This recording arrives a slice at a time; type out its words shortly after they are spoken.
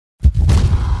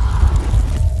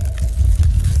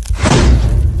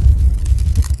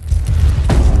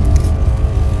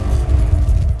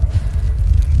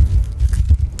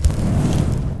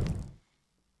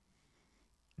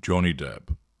Johnny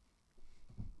Depp,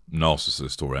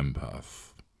 Narcissist or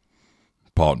Empath,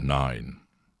 Part 9.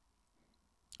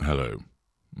 Hello,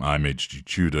 I'm H.G.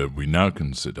 Tudor. We now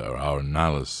consider our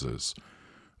analysis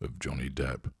of Johnny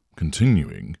Depp,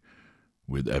 continuing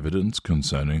with evidence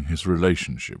concerning his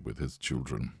relationship with his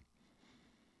children.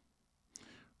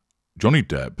 Johnny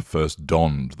Depp first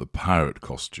donned the pirate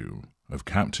costume of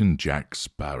Captain Jack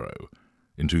Sparrow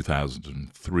in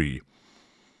 2003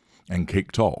 and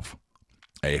kicked off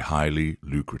a highly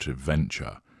lucrative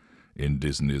venture in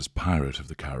Disney's Pirate of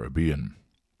the Caribbean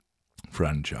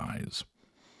franchise.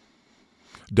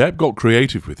 Depp got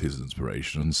creative with his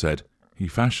inspiration and said he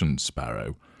fashioned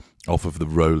Sparrow off of the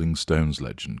Rolling Stones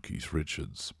legend Keith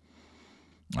Richards.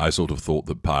 "I sort of thought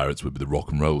that pirates would be the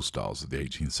rock and roll stars of the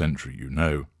 18th century, you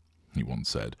know," he once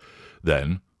said.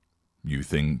 "Then you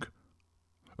think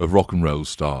of rock and roll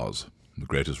stars. The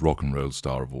greatest rock and roll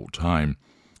star of all time,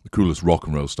 the coolest rock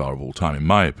and roll star of all time, in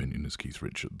my opinion, is Keith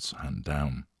Richards, hand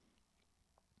down."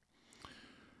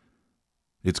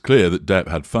 It's clear that Depp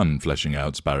had fun fleshing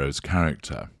out Sparrow's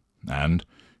character, and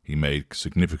he made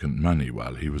significant money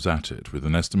while he was at it, with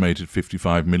an estimated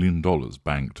 $55 million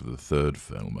banked for the third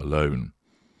film alone.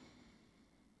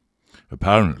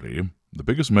 Apparently, the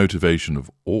biggest motivation of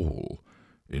all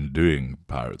in doing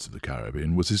Pirates of the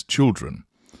Caribbean was his children,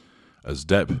 as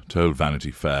Depp told Vanity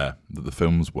Fair that the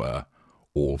films were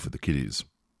all for the kiddies.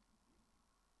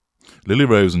 Lily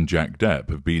Rose and Jack Depp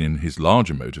have been in his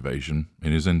larger motivation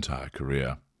in his entire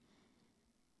career.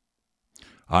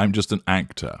 "I'm just an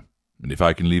actor, and if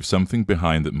I can leave something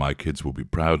behind that my kids will be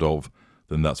proud of,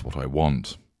 then that's what I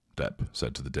want," Depp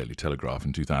said to the Daily Telegraph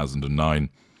in 2009.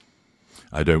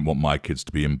 "I don't want my kids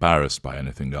to be embarrassed by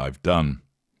anything I've done."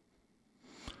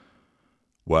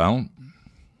 Well,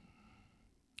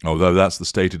 although that's the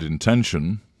stated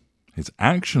intention, his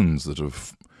actions that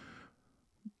have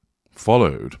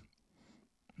followed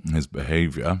his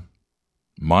behaviour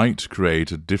might create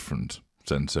a different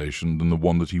sensation than the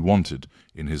one that he wanted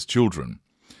in his children.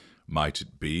 Might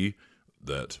it be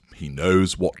that he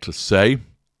knows what to say,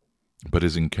 but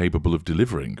is incapable of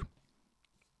delivering?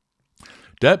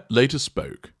 Depp later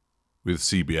spoke with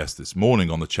CBS This Morning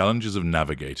on the challenges of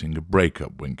navigating a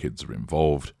breakup when kids are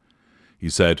involved. He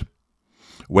said,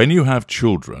 "When you have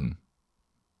children,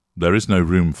 there is no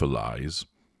room for lies,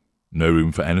 no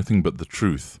room for anything but the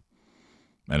truth.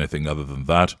 Anything other than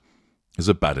that is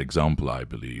a bad example, I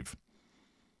believe.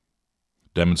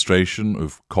 Demonstration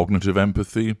of cognitive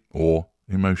empathy or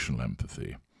emotional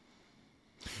empathy."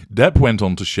 Depp went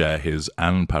on to share his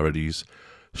and Paradis'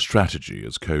 strategy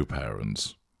as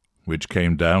co-parents, which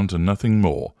came down to nothing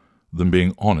more than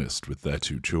being honest with their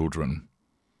two children.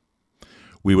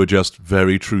 "We were just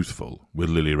very truthful with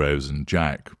Lily Rose and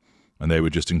Jack, and they were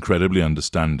just incredibly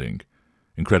understanding,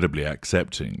 incredibly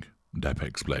accepting," Depp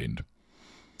explained.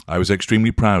 "I was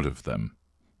extremely proud of them,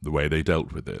 the way they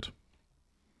dealt with it."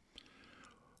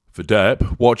 For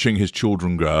Depp, watching his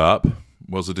children grow up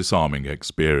was a disarming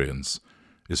experience,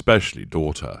 especially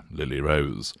daughter Lily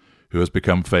Rose, who has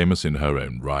become famous in her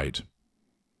own right.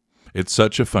 "It's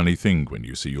such a funny thing when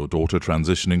you see your daughter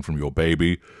transitioning from your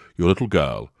baby, your little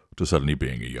girl, to suddenly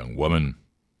being a young woman,"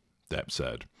 Depp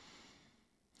said.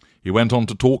 He went on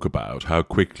to talk about how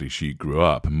quickly she grew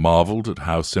up and marvelled at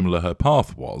how similar her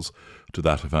path was to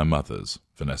that of her mother's,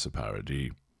 Vanessa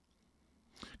Paradis.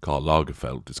 Karl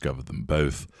Lagerfeld discovered them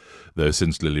both, though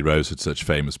since Lily Rose had such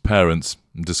famous parents,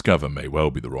 discover may well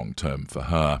be the wrong term for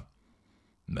her.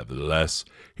 Nevertheless,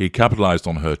 he capitalised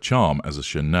on her charm as a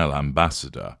Chanel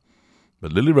ambassador,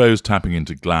 but Lily Rose tapping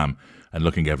into glam and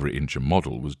looking every inch a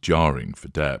model was jarring for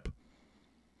Depp.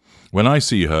 "When I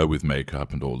see her with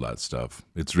makeup and all that stuff,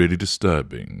 it's really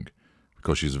disturbing,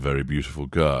 because she's a very beautiful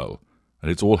girl,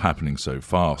 and it's all happening so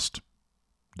fast,"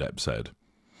 Depp said,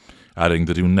 adding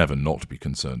that he'll never not be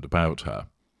concerned about her.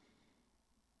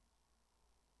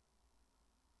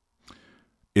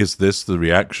 Is this the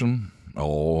reaction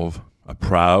of a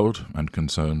proud and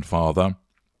concerned father,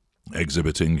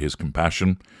 exhibiting his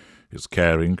compassion, his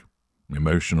caring,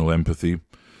 emotional empathy,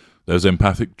 those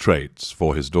empathic traits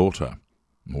for his daughter?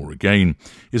 Or again,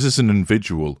 is this an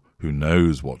individual who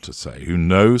knows what to say, who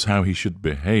knows how he should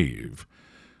behave,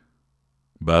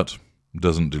 but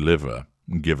doesn't deliver,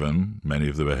 given many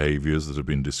of the behaviours that have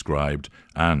been described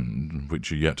and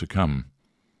which are yet to come?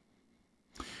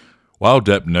 While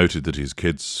Depp noted that his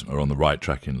kids are on the right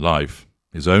track in life,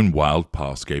 his own wild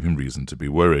past gave him reason to be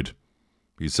worried.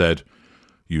 He said,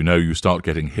 you start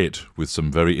getting hit with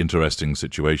some very interesting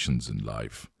situations in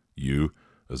life. You,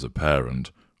 as a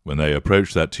parent, when they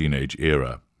approach that teenage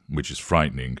era, which is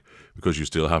frightening because you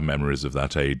still have memories of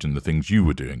that age and the things you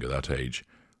were doing at that age,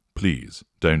 Please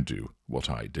don't do what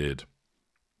I did.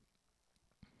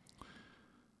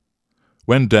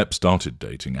 When Depp started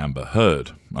dating Amber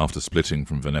Heard, after splitting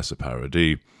from Vanessa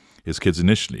Paradis, his kids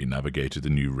initially navigated the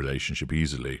new relationship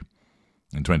easily.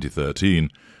 In 2013,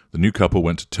 the new couple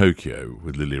went to Tokyo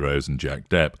with Lily Rose and Jack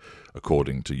Depp,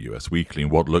 according to US Weekly, in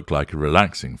what looked like a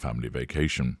relaxing family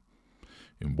vacation.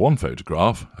 In one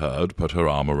photograph, Heard put her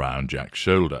arm around Jack's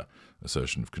shoulder,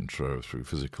 assertion of control through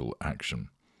physical action.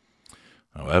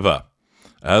 However,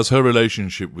 as her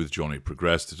relationship with Johnny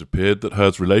progressed, it appeared that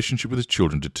Heard's relationship with his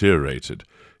children deteriorated,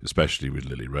 especially with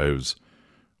Lily Rose.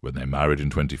 When they married in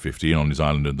 2015 on his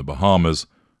island in the Bahamas,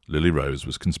 Lily Rose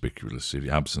was conspicuously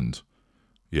absent.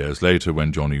 Years later,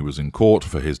 when Johnny was in court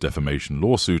for his defamation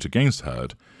lawsuit against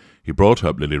Heard, he brought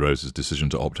up Lily Rose's decision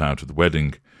to opt out of the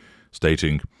wedding,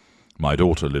 stating, "My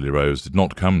daughter Lily Rose did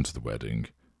not come to the wedding.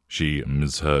 She and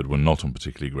Ms. Heard were not on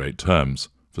particularly great terms,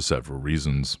 for several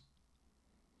reasons."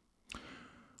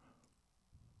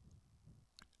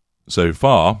 So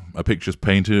far, a picture's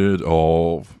painted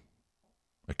of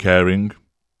a caring,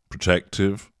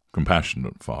 protective,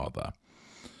 compassionate father.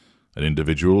 An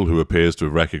individual who appears to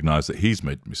have recognized that he's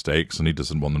made mistakes and he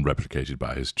doesn't want them replicated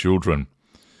by his children.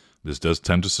 This does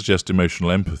tend to suggest emotional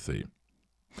empathy.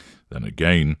 Then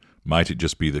again, might it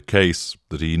just be the case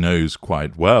that he knows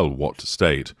quite well what to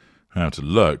state, how to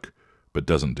look, but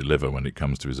doesn't deliver when it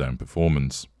comes to his own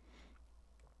performance?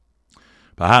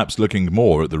 Perhaps looking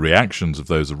more at the reactions of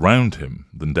those around him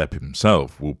than Depp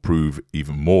himself will prove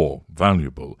even more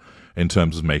valuable in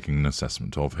terms of making an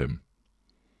assessment of him.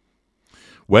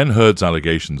 When Heard's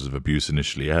allegations of abuse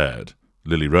initially aired,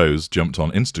 Lily Rose jumped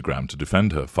on Instagram to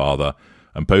defend her father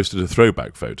and posted a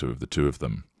throwback photo of the two of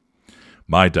them.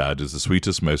 "My dad is the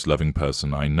sweetest, most loving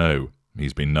person I know.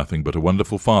 He's been nothing but a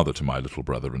wonderful father to my little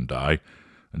brother and I,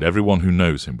 and everyone who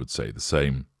knows him would say the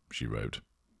same," she wrote.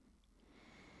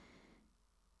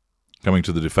 Coming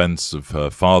to the defense of her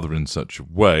father in such a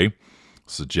way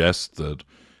suggests that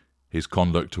his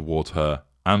conduct towards her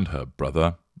and her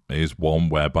brother is one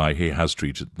whereby he has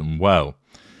treated them well.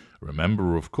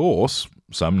 Remember, of course,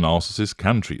 some narcissists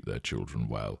can treat their children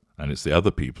well, and it's the other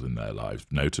people in their lives,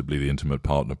 notably the intimate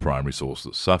partner primary source,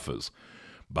 that suffers.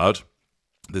 But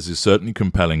this is certainly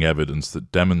compelling evidence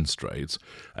that demonstrates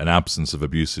an absence of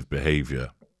abusive behaviour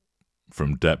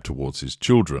from Depp towards his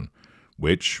children,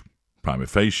 which, prima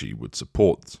facie, would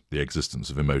support the existence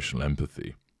of emotional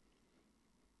empathy.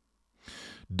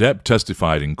 Depp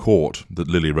testified in court that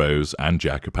Lily Rose and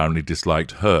Jack apparently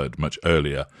disliked Heard much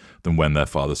earlier than when their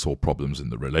father saw problems in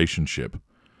the relationship.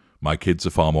 "My kids are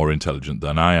far more intelligent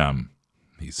than I am,"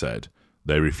 he said.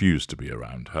 "They refuse to be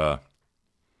around her."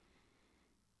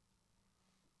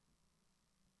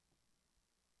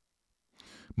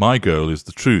 "My girl is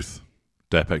the truth,"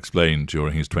 Depp explained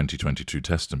during his 2022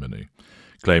 testimony,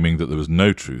 claiming that there was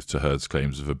no truth to Heard's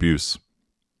claims of abuse.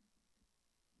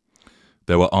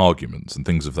 "There were arguments and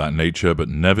things of that nature, but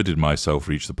never did myself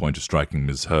reach the point of striking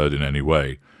Ms. Heard in any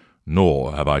way,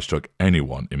 nor have I struck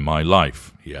anyone in my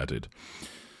life," he added.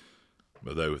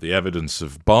 Although the evidence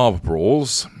of bar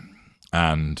brawls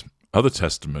and other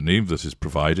testimony that is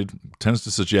provided tends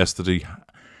to suggest that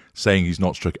saying he's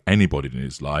not struck anybody in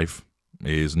his life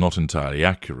is not entirely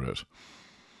accurate.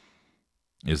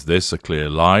 Is this a clear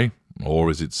lie,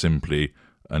 or is it simply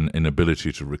an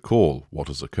inability to recall what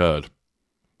has occurred?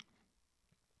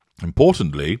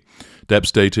 Importantly, Depp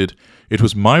stated, "It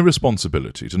was my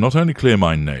responsibility to not only clear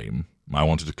my name, I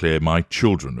wanted to clear my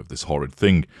children of this horrid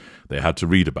thing they had to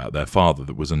read about their father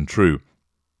that was untrue.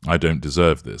 I don't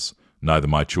deserve this, neither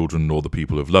my children nor the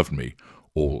people who have loved me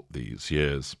all these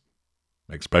years."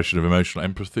 Expression of emotional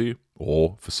empathy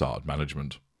or facade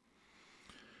management.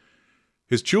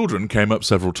 His children came up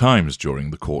several times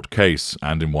during the court case,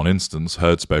 and in one instance,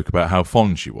 Heard spoke about how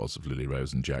fond she was of Lily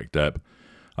Rose and Jack Depp.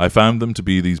 "I found them to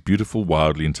be these beautiful,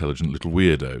 wildly intelligent little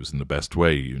weirdos in the best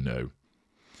way, you know.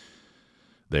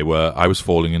 I was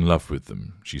falling in love with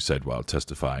them," she said while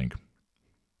testifying.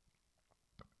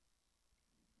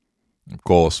 Of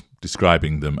course,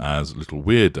 describing them as little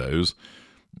weirdos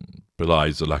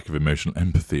belies a lack of emotional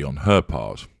empathy on her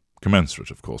part,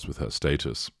 commensurate, of course, with her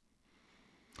status.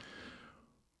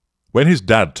 When his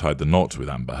dad tied the knot with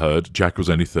Amber Heard, Jack was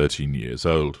only 13 years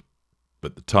old.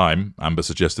 At the time, Amber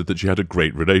suggested that she had a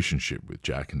great relationship with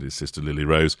Jack and his sister Lily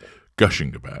Rose,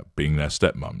 gushing about being their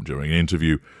stepmom during an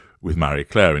interview with Marie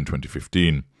Claire in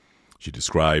 2015. She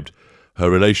described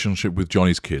her relationship with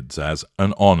Johnny's kids as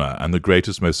an honour and the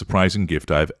greatest, most surprising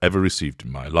gift I have ever received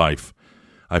in my life.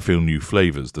 I feel new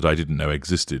flavours that I didn't know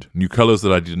existed. New colours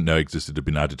that I didn't know existed have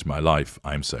been added to my life.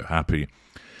 I am so happy.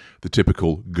 The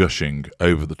typical gushing,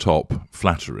 over-the-top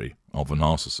flattery of a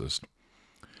narcissist.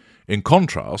 In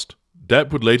contrast,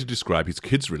 Depp would later describe his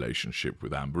kids' relationship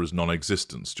with Amber as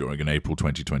non-existent during an April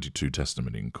 2022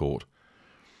 testimony in court.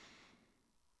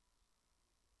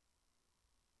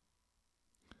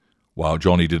 While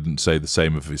Johnny didn't say the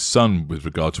same of his son with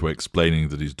regard to explaining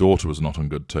that his daughter was not on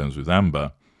good terms with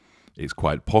Amber, it's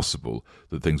quite possible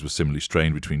that things were similarly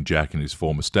strained between Jack and his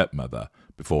former stepmother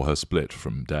before her split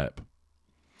from Depp.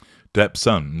 Depp's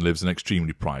son lives an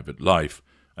extremely private life,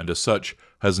 and as such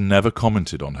has never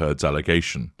commented on Heard's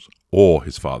allegations or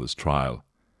his father's trial.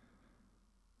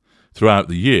 Throughout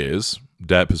the years,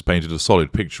 Depp has painted a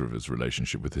solid picture of his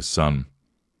relationship with his son.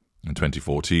 In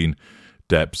 2014,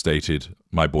 Depp stated,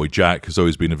 "My boy Jack has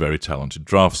always been a very talented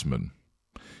draftsman.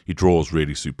 He draws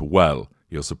really super well.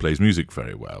 He also plays music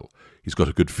very well. He's got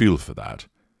a good feel for that.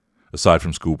 Aside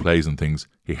from school plays and things,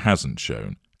 he hasn't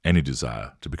shown any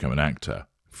desire to become an actor.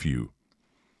 Few."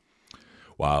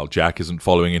 While Jack isn't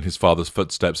following in his father's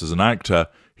footsteps as an actor,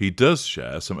 he does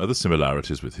share some other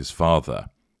similarities with his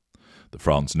father. The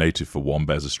France native, for one,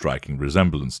 bears a striking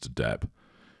resemblance to Depp.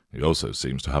 He also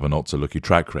seems to have a not-so-lucky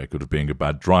track record of being a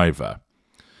bad driver.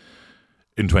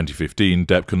 In 2015,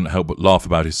 Depp couldn't help but laugh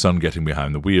about his son getting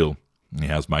behind the wheel. "He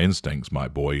has my instincts, my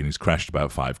boy, and he's crashed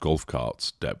about 5 golf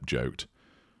carts," Depp joked.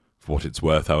 For what it's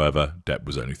worth, however, Jack Depp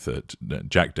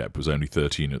was only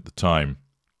 13 at the time.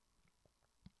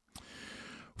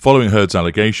 Following Heard's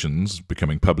allegations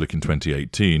becoming public in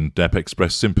 2018, Depp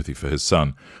expressed sympathy for his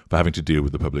son for having to deal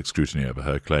with the public scrutiny over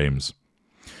her claims.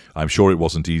 "I'm sure it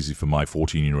wasn't easy for my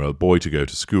 14-year-old boy to go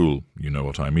to school, you know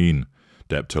what I mean,"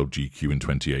 Depp told GQ in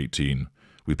 2018,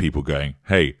 with people going,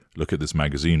 "Hey, look at this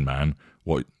magazine, man.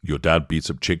 What, your dad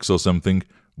beats up chicks or something?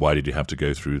 Why did you have to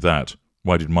go through that?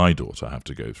 Why did my daughter have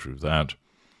to go through that?"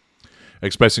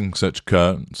 Expressing such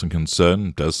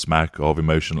concern does smack of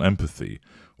emotional empathy,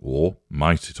 or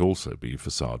might it also be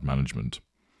facade management?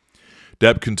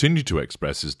 Depp continued to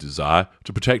express his desire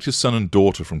to protect his son and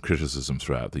daughter from criticism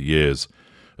throughout the years.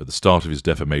 At the start of his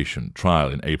defamation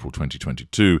trial in April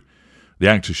 2022, the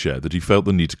actor shared that he felt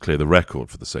the need to clear the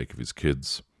record for the sake of his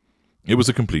kids. "It was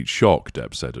a complete shock,"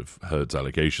 Depp said of Heard's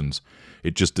allegations.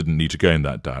 "It just didn't need to go in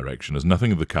that direction, as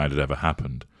nothing of the kind had ever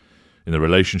happened. In the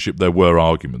relationship there were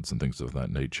arguments and things of that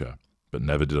nature, but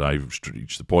never did I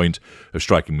reach the point of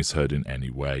striking Miss Heard in any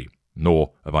way,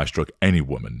 nor have I struck any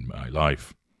woman in my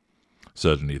life."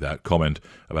 Certainly that comment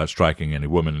about striking any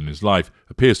woman in his life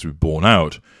appears to be borne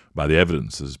out by the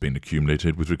evidence that has been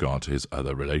accumulated with regard to his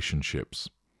other relationships.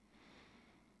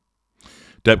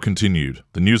 Depp continued,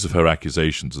 "The news of her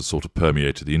accusations has sort of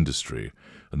permeated the industry,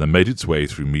 and then made its way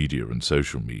through media and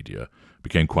social media,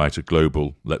 became quite a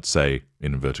global, let's say,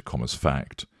 in inverted commas,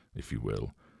 fact, if you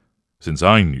will. Since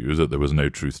I knew that there was no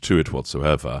truth to it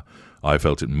whatsoever, I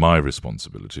felt it my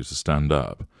responsibility to stand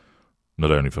up,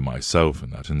 not only for myself in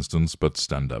that instance, but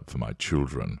stand up for my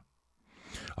children.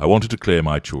 I wanted to clear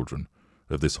my children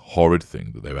of this horrid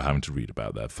thing that they were having to read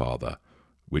about their father,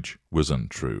 which was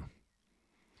untrue."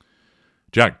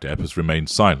 Jack Depp has remained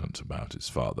silent about his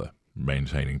father,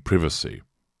 maintaining privacy.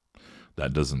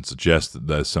 That doesn't suggest that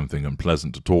there's something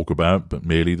unpleasant to talk about, but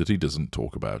merely that he doesn't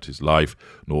talk about his life,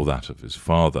 nor that of his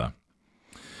father.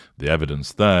 The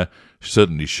evidence there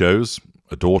certainly shows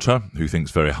a daughter who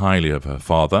thinks very highly of her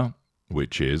father,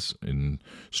 which is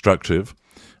instructive,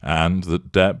 and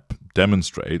that Depp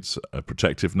demonstrates a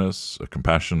protectiveness, a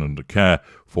compassion, and a care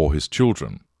for his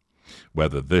children.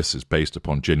 Whether this is based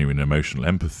upon genuine emotional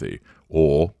empathy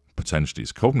or potentially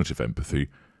his cognitive empathy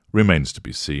remains to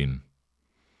be seen.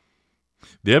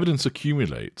 The evidence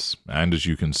accumulates, and as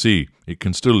you can see, it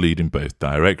can still lead in both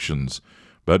directions,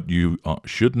 but you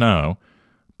should now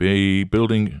be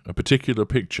building a particular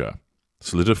picture,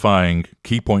 solidifying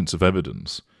key points of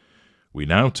evidence. We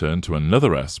now turn to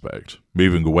another aspect,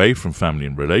 moving away from family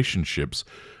and relationships,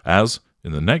 as,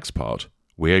 in the next part,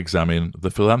 we examine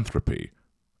the philanthropy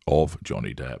of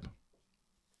Johnny Depp.